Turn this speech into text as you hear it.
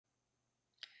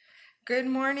Good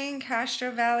morning, Castro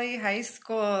Valley High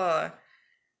School.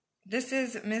 This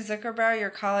is Ms. Zuckerbrow, your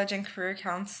college and career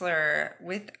counselor,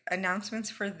 with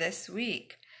announcements for this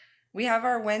week. We have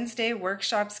our Wednesday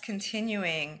workshops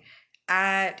continuing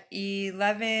at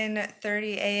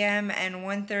 11:30 a.m. and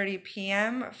 1:30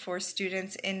 p.m. for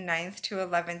students in 9th to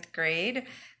 11th grade.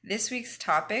 This week's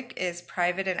topic is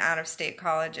private and out-of-state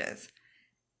colleges.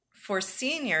 For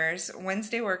seniors,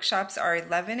 Wednesday workshops are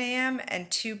 11 a.m.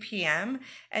 and 2 p.m.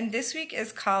 and this week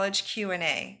is college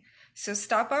Q&A. So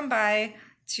stop on by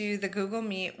to the Google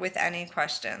Meet with any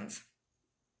questions.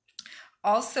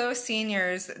 Also,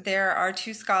 seniors, there are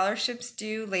 2 scholarships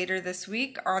due later this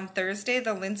week. On Thursday,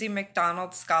 the Lindsay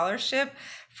McDonald Scholarship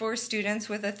for students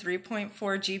with a 3.4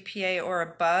 GPA or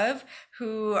above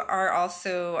who are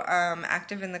also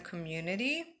active in the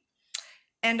community.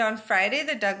 And on Friday,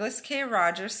 the Douglas K.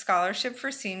 Rogers Scholarship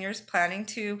for seniors planning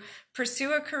to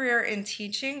pursue a career in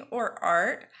teaching or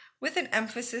art with an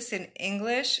emphasis in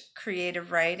English,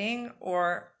 creative writing,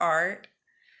 or art.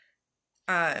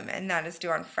 And that is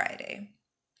due on Friday.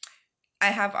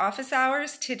 I have office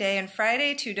hours today and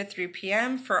Friday, 2 to 3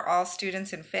 p.m. for all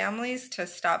students and families to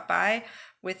stop by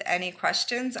with any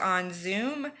questions on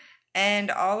Zoom. And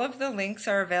all of the links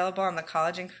are available on the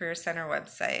College and Career Center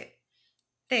website.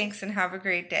 Thanks and have a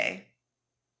great day.